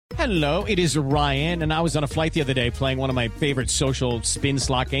Hello, it is Ryan, and I was on a flight the other day playing one of my favorite social spin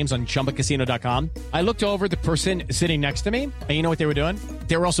slot games on ChumbaCasino.com. I looked over at the person sitting next to me, and you know what they were doing?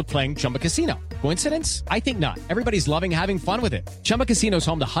 They were also playing Chumba Casino. Coincidence? I think not. Everybody's loving having fun with it. Chumba Casino is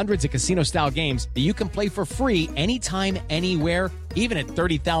home to hundreds of casino-style games that you can play for free anytime, anywhere, even at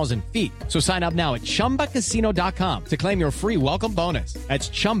 30,000 feet. So sign up now at ChumbaCasino.com to claim your free welcome bonus. That's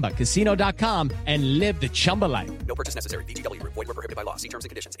ChumbaCasino.com and live the Chumba life. No purchase necessary. VGW. Void where prohibited by law. See terms and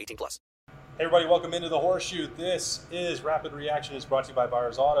conditions. 18+. Hey everybody, welcome into the Horseshoe. This is Rapid Reaction. It's brought to you by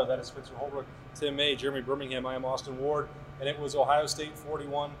Byers Auto. That is Spencer Holbrook, Tim May, Jeremy Birmingham. I am Austin Ward, and it was Ohio State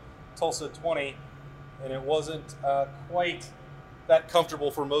 41, Tulsa 20, and it wasn't quite that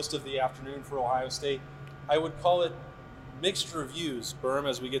comfortable for most of the afternoon for Ohio State. I would call it mixed reviews, Berm,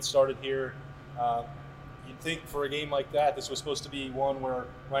 as we get started here. You'd think for a game like that, this was supposed to be one where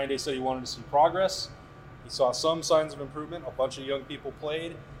Ryan Day said he wanted to see progress. He saw some signs of improvement. A bunch of young people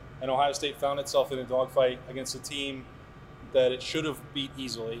played, and Ohio State found itself in a dogfight against a team that it should have beat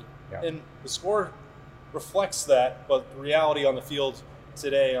easily. Yeah. And the score reflects that, but the reality on the field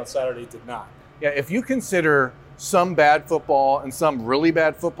today on Saturday did not. Yeah, if you consider some bad football and some really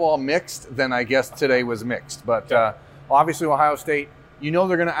bad football mixed, then I guess today was mixed. But obviously Ohio State, you know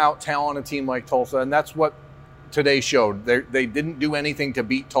they're going to out-talent a team like Tulsa, and that's what today showed. They didn't do anything to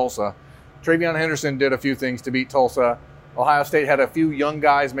beat Tulsa. Travion Henderson did a few things to beat Tulsa. Ohio State had a few young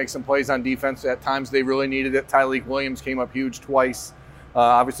guys make some plays on defense. At times they really needed it. Tyleik Williams came up huge twice.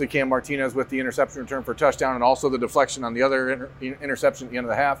 Obviously Cam Martinez with the interception return for a touchdown and also the deflection on the other interception at the end of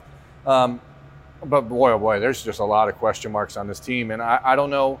the half. But boy, oh boy, there's just a lot of question marks on this team. And I don't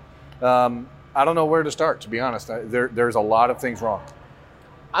know where to start, to be honest. There's a lot of things wrong.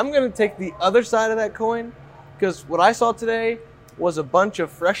 I'm going to take the other side of that coin because what I saw today was a bunch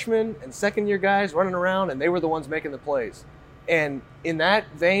of freshmen and second-year guys running around, and they were the ones making the plays. And in that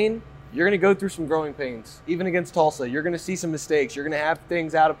vein, you're going to go through some growing pains. Even against Tulsa, you're going to see some mistakes. You're going to have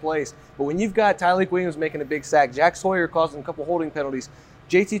things out of place. But when you've got Tyleik Williams making a big sack, Jack Sawyer causing a couple holding penalties,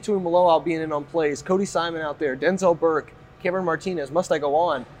 JT Tuimoloau being in on plays, Cody Simon out there, Denzel Burke, Cameron Martinez, must I go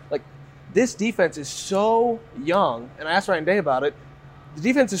on? Like, this defense is so young, and I asked Ryan Day about it. The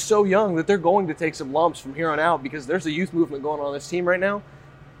defense is so young that they're going to take some lumps from here on out because there's a youth movement going on this team right now.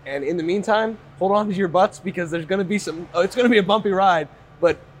 And in the meantime, hold on to your butts because there's going to be it's going to be a bumpy ride.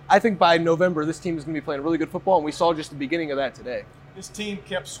 But I think by November, this team is going to be playing really good football, and we saw just the beginning of that today. This team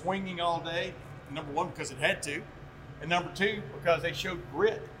kept swinging all day, number one, because it had to, and number two, because they showed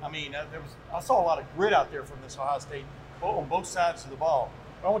grit. I mean, I saw a lot of grit out there from this Ohio State on both sides of the ball.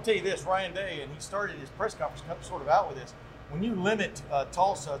 But I want to tell you this, Ryan Day, and he started his press conference sort of out with this. When you limit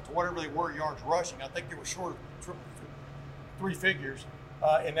Tulsa to whatever they were yards rushing, I think they were short of three figures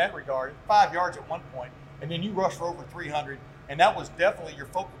in that regard, 5 yards at one point, and then you rush for over 300, and that was definitely your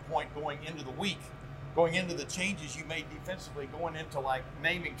focal point going into the week, going into the changes you made defensively, going into like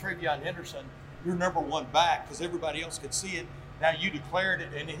naming Travion Henderson your number one back because everybody else could see it. Now you declared it,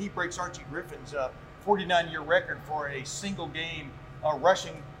 and then he breaks Archie Griffin's 49-year record for a single game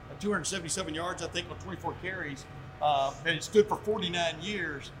rushing 277 yards, I think, on 24 carries. And it stood for 49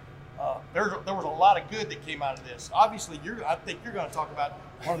 years. There was a lot of good that came out of this. Obviously, I think you're going to talk about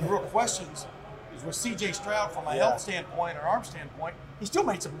one of the real questions is with C.J. Stroud from a health standpoint or arm standpoint. He still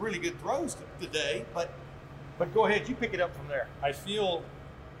made some really good throws today, but go ahead, you pick it up from there. I feel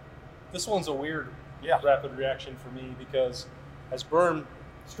this one's a weird rapid reaction for me because as Berm,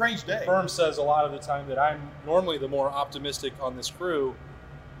 strange day. Berm says a lot of the time that I'm normally the more optimistic on this crew,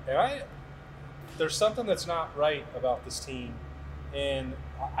 and there's something that's not right about this team, and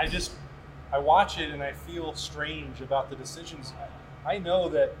I watch it and I feel strange about the decisions. I know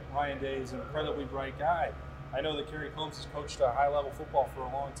that Ryan Day is an incredibly bright guy. I know that Kerry Combs has coached a high-level football for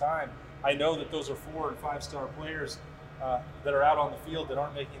a long time. I know that those are 4- and 5-star players that are out on the field that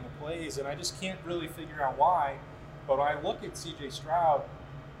aren't making the plays, and I just can't really figure out why. But when I look at C.J. Stroud,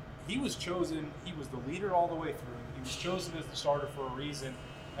 he was chosen, he was the leader all the way through. He was chosen as the starter for a reason.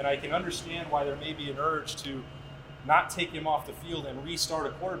 And I can understand why there may be an urge to not take him off the field and restart a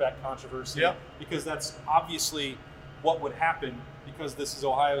quarterback controversy because that's obviously what would happen because this is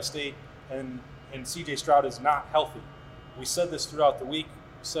Ohio State and C.J. Stroud is not healthy. We said this throughout the week.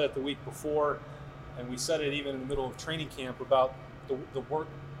 We said it the week before, and we said it even in the middle of training camp about the work,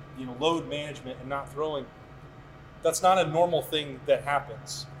 load management and not throwing. That's not a normal thing that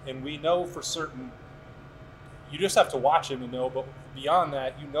happens. And we know for certain, you just have to watch him to know, but beyond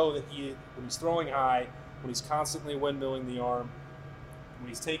that, you know that when he's throwing high, when he's constantly windmilling the arm, when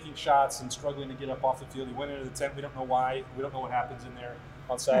he's taking shots and struggling to get up off the field, he went into the tent. We don't know why. We don't know what happens in there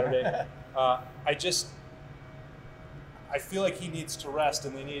on Saturday. I feel like he needs to rest,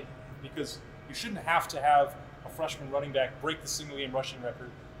 and because you shouldn't have to have a freshman running back break the single-game rushing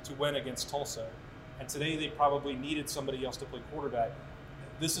record to win against Tulsa. And today they probably needed somebody else to play quarterback.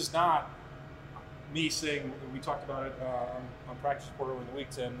 This is not me saying, we talked about it on Practice Report over the week,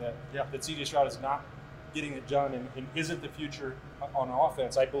 Tim, that C.J. Stroud is not getting it done and isn't the future on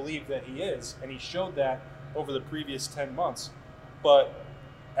offense. I believe that he is, and he showed that over the previous 10 months. But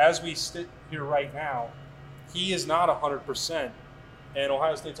as we sit here right now, he is not 100%, and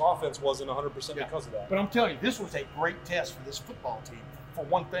Ohio State's offense wasn't 100% because of that. But I'm telling you, this was a great test for this football team, for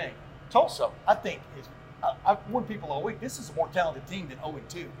one thing. Tulsa, I think, is I've warned people all week, this is a more talented team than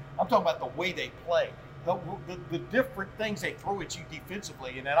 0-2. I'm talking about the way they play, the different things they throw at you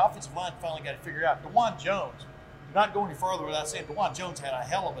defensively, and that offensive line finally got to figure out. DeJuan Jones, not going any further without saying DeJuan Jones had a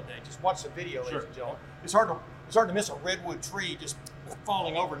hell of a day. Just watch the video, ladies and gentlemen. It's hard to miss a redwood tree just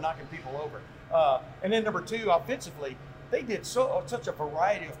falling over and knocking people over. And then number two, offensively, they did such a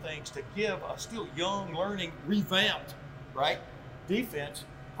variety of things to give a still young, learning, revamped, right, defense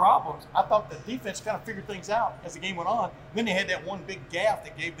problems. I thought the defense kind of figured things out as the game went on. Then they had that one big gaffe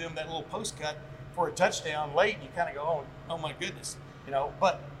that gave them that little post cut for a touchdown late, and you kind of go, oh my goodness,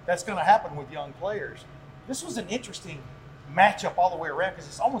 But that's going to happen with young players. This was an interesting matchup all the way around because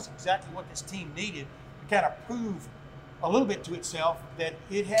it's almost exactly what this team needed to kind of prove a little bit to itself that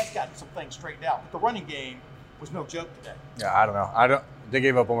it has gotten some things straightened out. But the running game was no joke today. Yeah, I don't know. They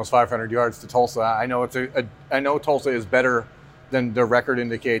gave up almost 500 yards to Tulsa. I know I know Tulsa is better than their record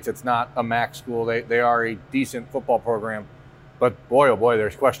indicates. It's not a MAC school. They are a decent football program. But boy, oh boy,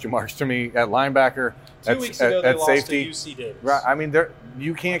 there's question marks to me at linebacker, 2 weeks ago, they lost safety. To UC Davis. Right. I mean,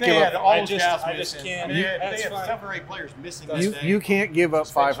 you can't give up. I just can't. They had 7 or 8 players missing. You can't give up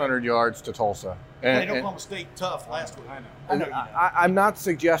 500 yards to Tulsa. And Oklahoma State tough last week. I know. I'm not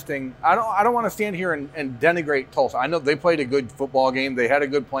suggesting. I don't want to stand here and denigrate Tulsa. I know they played a good football game. They had a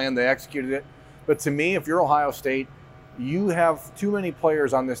good plan. They executed it. But to me, if you're Ohio State, you have too many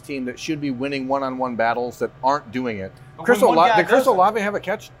players on this team that should be winning one-on-one battles that aren't doing it. Did Chris Olave have a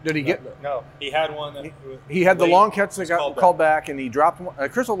catch? Did he get? No, he had one. He had the long catch that got called back, and he dropped one.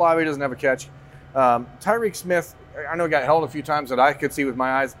 Chris Olave doesn't have a catch. Tyreek Smith, I know he got held a few times that I could see with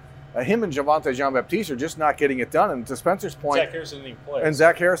my eyes. Him and Javonte Jean-Baptiste are just not getting it done. And to Spencer's point, Zach Harrison didn't even play. And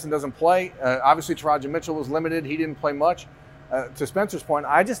Zach Harrison doesn't play. Obviously, Taraja Mitchell was limited. He didn't play much. To Spencer's point,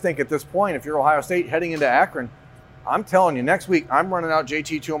 I just think at this point, if you're Ohio State heading into Akron, I'm telling you, next week I'm running out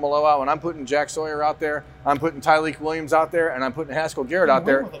JT Tuimoloau, and I'm putting Jack Sawyer out there. I'm putting Tyleik Williams out there, and I'm putting Haskell Garrett out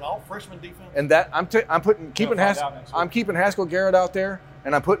there. With an all-freshman defense. And that I'm keeping Haskell Garrett out there,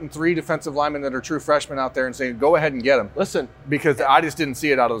 and I'm putting 3 defensive linemen that are true freshmen out there and saying, go ahead and get them. Listen, because I just didn't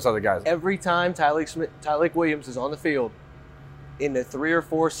see it out of those other guys. Every time Tyleik Williams is on the field in the 3 or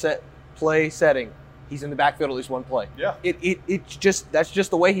 4 set play setting, he's in the backfield at least one play. Yeah. It's just that's just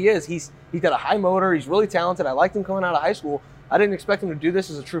the way he is. He's got a high motor. He's really talented. I liked him coming out of high school. I didn't expect him to do this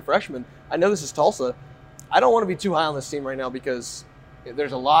as a true freshman. I know this is Tulsa. I don't want to be too high on this team right now because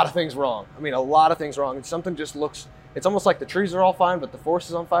there's a lot of things wrong. I mean, a lot of things wrong. And something just looks – it's almost like the trees are all fine, but the forest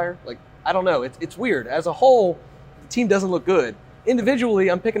is on fire. Like, I don't know. It's weird. As a whole, the team doesn't look good. Individually,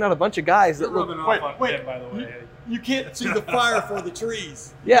 I'm picking out a bunch of guys that look – Wait, by the way. You can't see the fire for the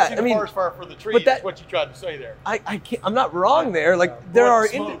trees. Yeah, you see the forest fire for the trees. That's what you tried to say there. I can't. I'm not wrong there. Like there are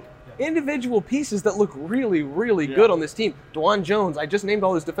individual pieces that look really, really good on this team. DeJuan Jones. I just named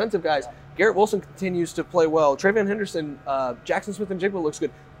all those defensive guys. Garrett Wilson continues to play well. Travion Henderson, Jackson Smith and Jigba looks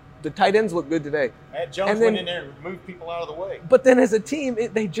good. The tight ends look good today. Matt Jones went in there and moved people out of the way. But then as a team,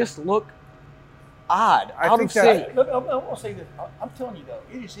 they just look odd. I want to say this. I'm telling you though,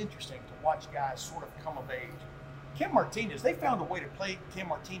 it is interesting to watch guys sort of come of age. Cam Martinez, they found a way to play Cam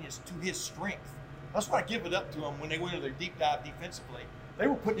Martinez to his strength. That's what I give it up to them when they went into their deep dive defensively. They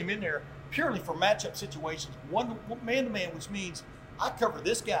were putting him in there purely for matchup situations, one man-to-man, which means I cover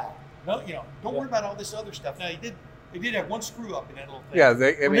this guy. No, don't worry about all this other stuff. Now they did have one screw up in that little thing. Yeah,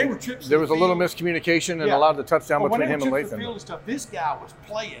 there was a little miscommunication and a lot of the touchdown between him and Latham. This guy was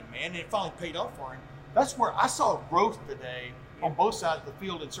playing, man, and it finally paid off for him. That's where I saw growth today on both sides of the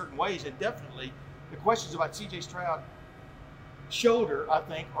field in certain ways, and definitely the questions about C.J. Stroud shoulder, I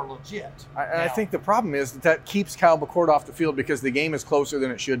think, are legit. I think the problem is that keeps Kyle McCord off the field because the game is closer than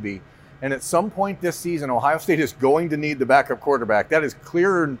it should be. And at some point this season, Ohio State is going to need the backup quarterback. That is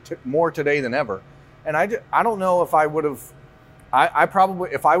clearer more today than ever. And I don't know if I would have – I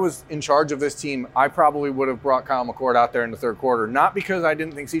probably – if I was in charge of this team, I probably would have brought Kyle McCord out there in the third quarter. Not because I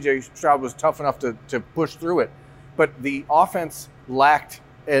didn't think C.J. Stroud was tough enough to push through it, but the offense lacked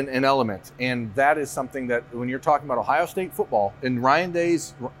 – an element, and that is something that when you're talking about Ohio State football, in Ryan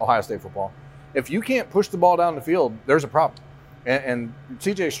Day's Ohio State football, If you can't push the ball down the field, there's a problem. And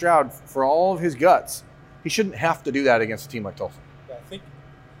C.J. Stroud, for all of his guts, he shouldn't have to do that against a team like Tulsa. I think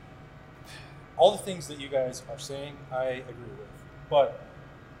all the things that you guys are saying, I agree with. But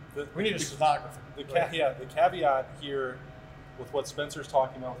we need a stenographer. The caveat here with what Spencer's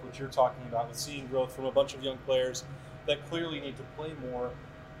talking about, with what you're talking about, with seeing growth from a bunch of young players that clearly need to play more,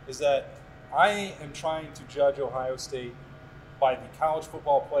 is that I am trying to judge Ohio State by the college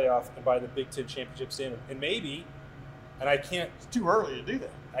football playoff and by the Big Ten championship standard. And maybe, and I can't. It's too early to do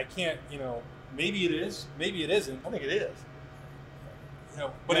that. I can't, maybe it is, maybe it isn't. I think it is.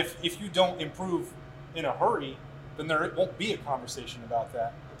 But if you don't improve in a hurry, then there won't be a conversation about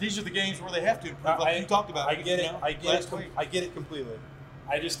that. But these are the games where they have to improve, like you talked about. I get it. I get it completely.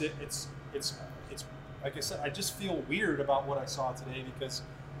 It's like I said. I just feel weird about what I saw today because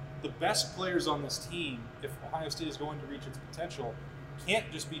the best players on this team, if Ohio State is going to reach its potential, can't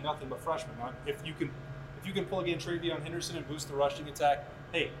just be nothing but freshmen. If you can plug in Travion Henderson and boost the rushing attack,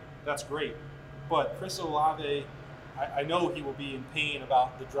 hey, that's great. But Chris Olave, I know he will be in pain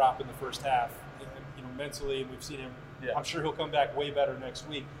about the drop in the first half, mentally, and we've seen him. Yeah. I'm sure he'll come back way better next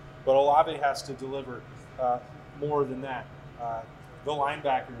week. But Olave has to deliver more than that. The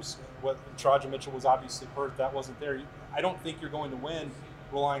linebackers, Trajan Mitchell was obviously hurt. That wasn't there. I don't think you're going to win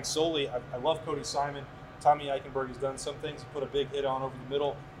relying solely. I love Cody Simon. Tommy Eichenberg has done some things. He put a big hit on over the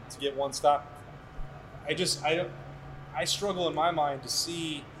middle to get one stop. I struggle in my mind to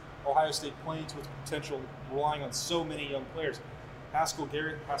see Ohio State playing to its potential, relying on so many young players. Haskell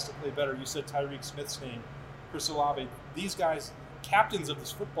Garrett has to play better. You said Tyreek Smith's name, Chris Olave. These guys, captains of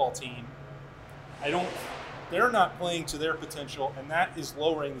this football team, they're not playing to their potential, and that is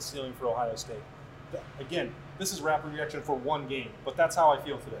lowering the ceiling for OhioTate. Again, this is rapid reaction for one game, but that's how I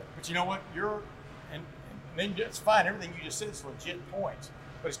feel today. But you know what? And then it's fine. Everything you just said is legit points.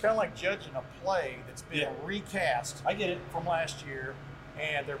 But it's kind of like judging a play that's been recast. I get it. From last year,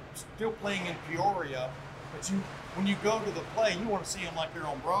 and they're still playing in Peoria. But when you go to the play, you want to see them like they're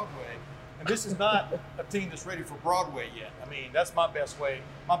on Broadway. And this is not a team that's ready for Broadway yet. I mean, that's my best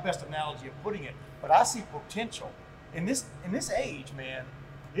analogy of putting it. But I see potential. In this age, man,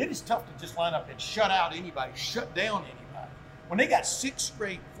 it is tough to just line up and shut out anybody, shut down anybody. When they got six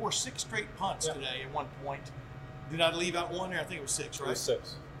straight punts today at one point, did I leave out one there? I think it was six, right? It was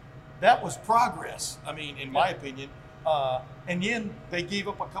six. That was progress, in my opinion. And then they gave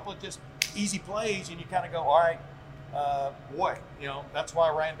up a couple of just easy plays, and you kind of go, all right, boy, that's why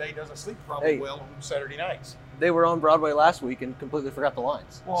Ryan Day doesn't sleep well on Saturday nights. They were on Broadway last week and completely forgot the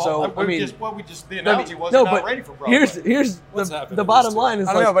lines. Well, so the analogy was not ready for Broadway. Here's the bottom line is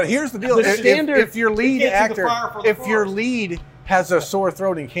I don't know, but here's the deal: if your lead actor, if your lead has a sore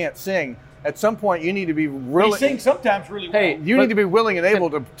throat and can't sing, at some point you need to be really. He sings sometimes really well. Hey, you need to be willing and able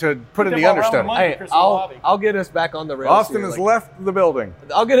to put in the understudy. Hey, I'll get us back on the rails. Austin has left the building.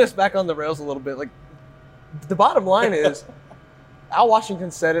 I'll get us back on the rails a little bit. Like, the bottom line is, Al Washington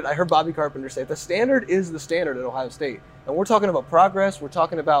said it. I heard Bobby Carpenter say it. The standard is the standard at Ohio State. And we're talking about progress. We're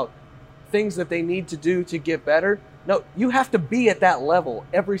talking about things that they need to do to get better. No, you have to be at that level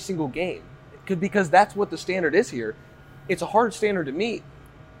every single game because that's what the standard is here. It's a hard standard to meet.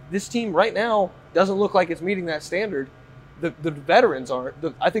 This team right now doesn't look like it's meeting that standard. The veterans aren't.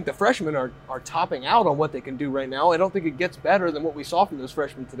 I think the freshmen are topping out on what they can do right now. I don't think it gets better than what we saw from those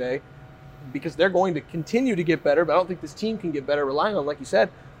freshmen today, because they're going to continue to get better, but I don't think this team can get better relying on, like you said.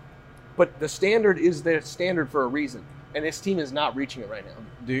 But the standard is the standard for a reason, and this team is not reaching it right now.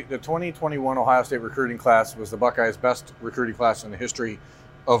 The 2021 Ohio State recruiting class was the Buckeyes' best recruiting class in the history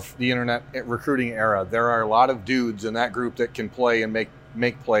of the internet recruiting era. There are a lot of dudes in that group that can play and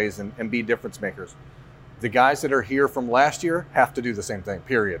make plays and be difference makers. The guys that are here from last year have to do the same thing,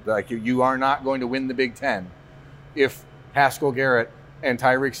 period. Like, you are not going to win the Big Ten if Haskell Garrett and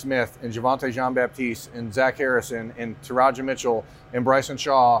Tyreek Smith and Javonte Jean-Baptiste and Zach Harrison and Taraja Mitchell and Bryson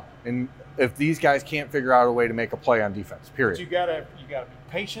Shaw, and if these guys can't figure out a way to make a play on defense, period. But you gotta be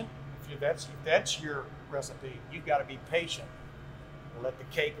patient. If that's your recipe, you've got to be patient. Let the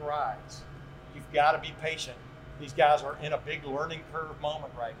cake rise. You've got to be patient. These guys are in a big learning curve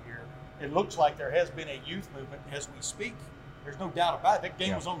moment right here. It looks like there has been a youth movement as we speak. There's no doubt about it. That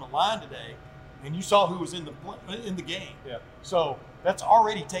game was on the line today, and you saw who was in the game. Yeah. So that's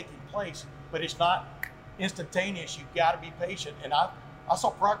already taking place, but it's not instantaneous. You've got to be patient. And I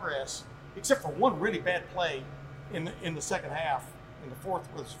saw progress, except for one really bad play in the second half, in the fourth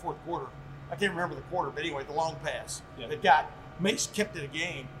quarter. I can't remember the quarter, but anyway, the long pass that kept it a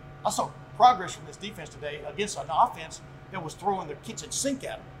game. I saw progress from this defense today against an offense that was throwing their kitchen sink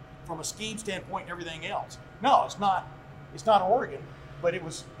at them from a scheme standpoint and everything else. No, it's not Oregon. but it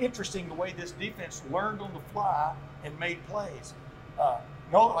was interesting the way this defense learned on the fly and made plays.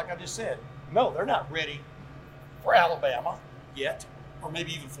 No, like I just said, no, they're not ready for Alabama yet, or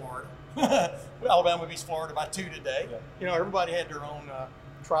maybe even Florida. Alabama beats Florida by 2 today. Yeah. You know, everybody had their own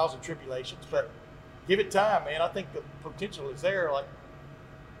trials and tribulations, but give it time, man. I think the potential is there. Like,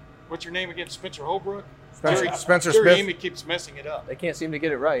 what's your name again? Spencer Holbrook? Spencer Jerry Smith. Amy keeps messing it up. They can't seem to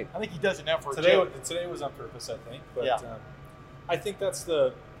get it right. I think he does enough for Today Joe. was on purpose, I think. But Yeah. I think that's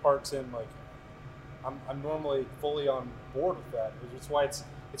the part, Tim. Like, I'm normally fully on board with that. That's why it's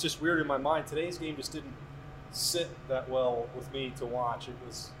just weird in my mind. Today's game just didn't sit that well with me to watch. It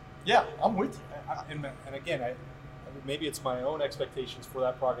was. Yeah, I'm with you. And again, I mean, maybe it's my own expectations for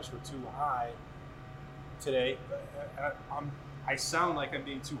that progress were too high today. I sound like I'm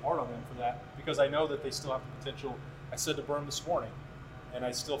being too hard on them for that because I know that they still have the potential. I said to Berm this morning, and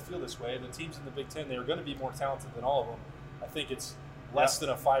I still feel this way. The teams in the Big Ten, they are going to be more talented than all of them. I think it's less than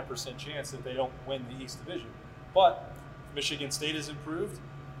a 5% chance that they don't win the East Division. But if Michigan State is improved,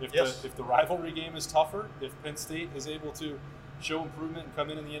 if the rivalry game is tougher, if Penn State is able to show improvement and come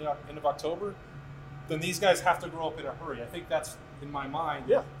in the end of October, then these guys have to grow up in a hurry. I think that's in my mind.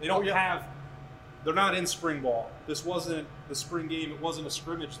 Yeah. They don't they're not in spring ball. This wasn't the spring game. It wasn't a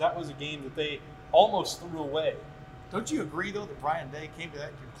scrimmage. That was a game that they almost threw away. Don't you agree, though, that Brian Day came to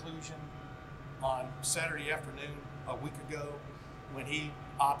that conclusion on Saturday afternoon a week ago when he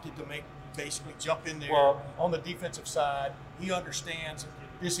opted to basically jump in there on the defensive side? He understands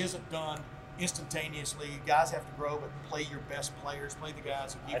this isn't done instantaneously. You guys have to grow, but play your best players, play the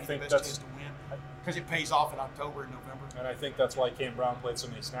guys who give you the best chance to win, because it pays off in October and November. And I think that's why Cam Brown played so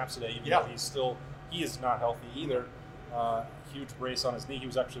many snaps today, even though he is not healthy either. Huge brace on his knee. He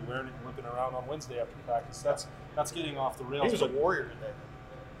was actually wearing it and limping around on Wednesday after practice. That's getting off the rails. He was a warrior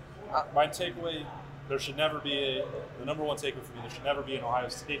today. My takeaway, the number one takeaway for me, there should never be an Ohio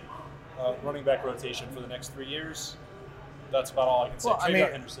State running back rotation for the next 3 years. That's about all I can say.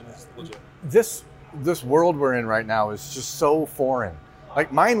 Travion Henderson is legit. This world we're in right now is just so foreign.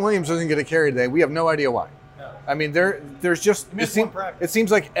 Like, Mayan Williams doesn't get a carry today. We have no idea why. Yeah. I mean, there's just it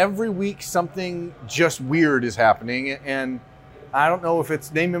seems like every week something just weird is happening, and I don't know if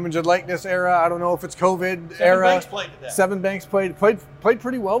it's name, image, and likeness era. I don't know if it's COVID era. Banks played today. Seven Banks played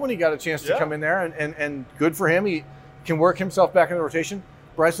pretty well when he got a chance to come in there, and good for him. He can work himself back in the rotation.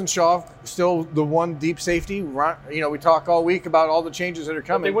 Bryson Shaw, still the one deep safety. You know, we talk all week about all the changes that are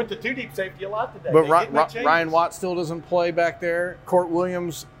coming. But they went to 2 deep safety a lot today. But Ryan Watt still doesn't play back there. Court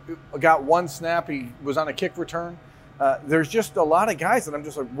Williams got 1 snap. He was on a kick return. There's just a lot of guys that I'm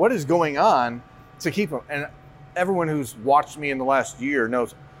just like, what is going on to keep them? And everyone who's watched me in the last year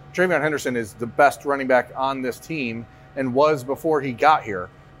knows Travion Henderson is the best running back on this team and was before he got here.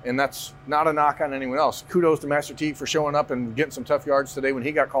 And that's not a knock on anyone else. Kudos to Master Teague for showing up and getting some tough yards today when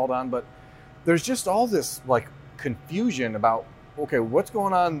he got called on. But there's just all this like confusion about, okay, what's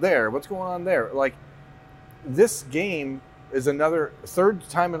going on there? What's going on there? Like, this game is another third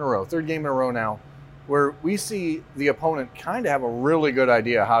game in a row now where we see the opponent kind of have a really good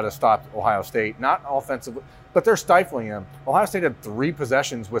idea how to stop Ohio State, not offensively, but they're stifling them. Ohio State had 3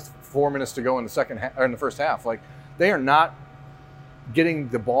 possessions with 4 minutes to go in the first half. Like, they are not getting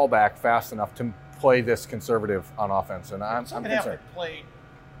the ball back fast enough to play this conservative on offense, and I'm Second half, concerned. they played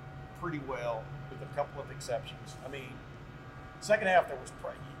pretty well with a couple of exceptions. I mean, second half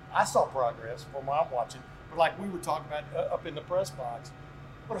I saw progress from what I'm watching, but like we were talking about up in the press box,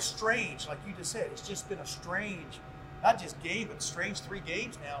 what a strange, like you just said, it's just been a strange, not just game, but strange 3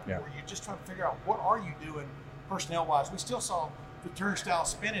 games now where you're just trying to figure out what are you doing personnel-wise. We still saw the turnstile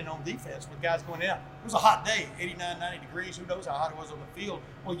spinning on defense with guys going out. It was a hot day, 89, 90 degrees. Who knows how hot it was on the field?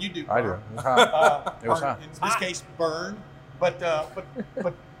 Well, you do. I do. It was hot. It was hot. In this case, burn. But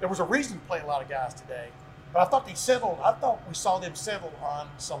there was a reason to play a lot of guys today. But I thought we saw them settle on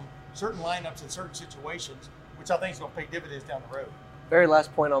some certain lineups in certain situations, which I think is going to pay dividends down the road. Very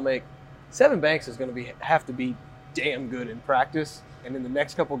last point I'll make. Seven Banks is going to have to be damn good in practice and in the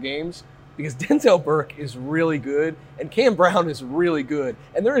next couple games, because Denzel Burke is really good and Cam Brown is really good.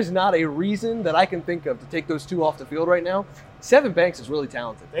 And there is not a reason that I can think of to take those 2 off the field right now. Seven Banks is really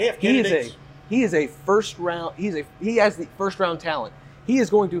talented. They have candidates. He has the first round talent. He is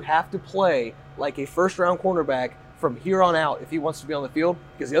going to have to play like a first round cornerback from here on out if he wants to be on the field,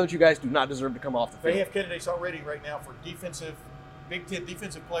 because the other 2 guys do not deserve to come off the field. They have candidates already right now for Big Ten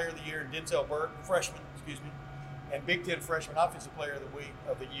Defensive Player of the Year, Denzel Burke, freshman, and Big Ten Freshman Offensive Player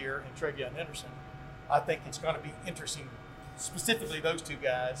of the Year in Travion Henderson. I think it's going to be interesting, specifically those 2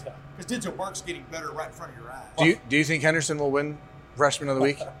 guys, because Denzel Burke's getting better right in front of your eyes. Do you think Henderson will win Freshman of the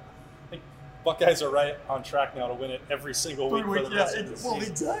Week? Buckeyes are right on track now to win it every single week for the rest of the season.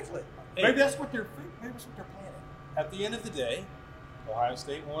 Exactly. Hey, Maybe that's what they're planning. At the end of the day, Ohio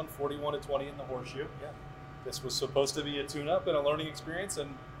State won 41-20 in the horseshoe. Yeah. This was supposed to be a tune-up and a learning experience,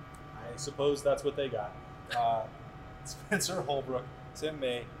 and I suppose that's what they got. Spencer Holbrook, Tim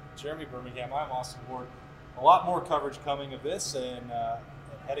May, Jeremy Birmingham, I'm Austin Ward. A lot more coverage coming of this, and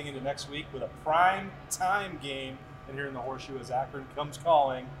heading into next week with a prime time game in here in the horseshoe as Akron comes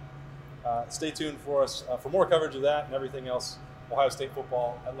calling. Stay tuned for us for more coverage of that and everything else Ohio State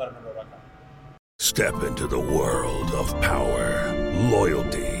football at LettermanRow.com. Step into the world of power,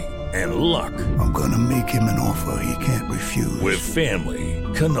 loyalty, and luck. I'm gonna make him an offer he can't refuse. With family,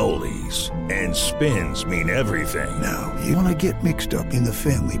 cannolis, and spins mean everything. Now, you wanna get mixed up in the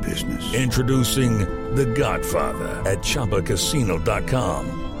family business. Introducing The Godfather at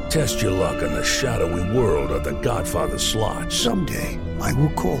ChumbaCasino.com. Test your luck in the shadowy world of The Godfather slot. Someday, I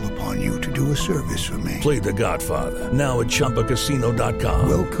will call upon you to do a service for me. Play The Godfather now at ChumbaCasino.com.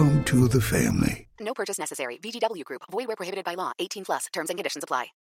 Welcome to the family. No purchase necessary. VGW Group. Void where prohibited by law. 18+. Terms and conditions apply.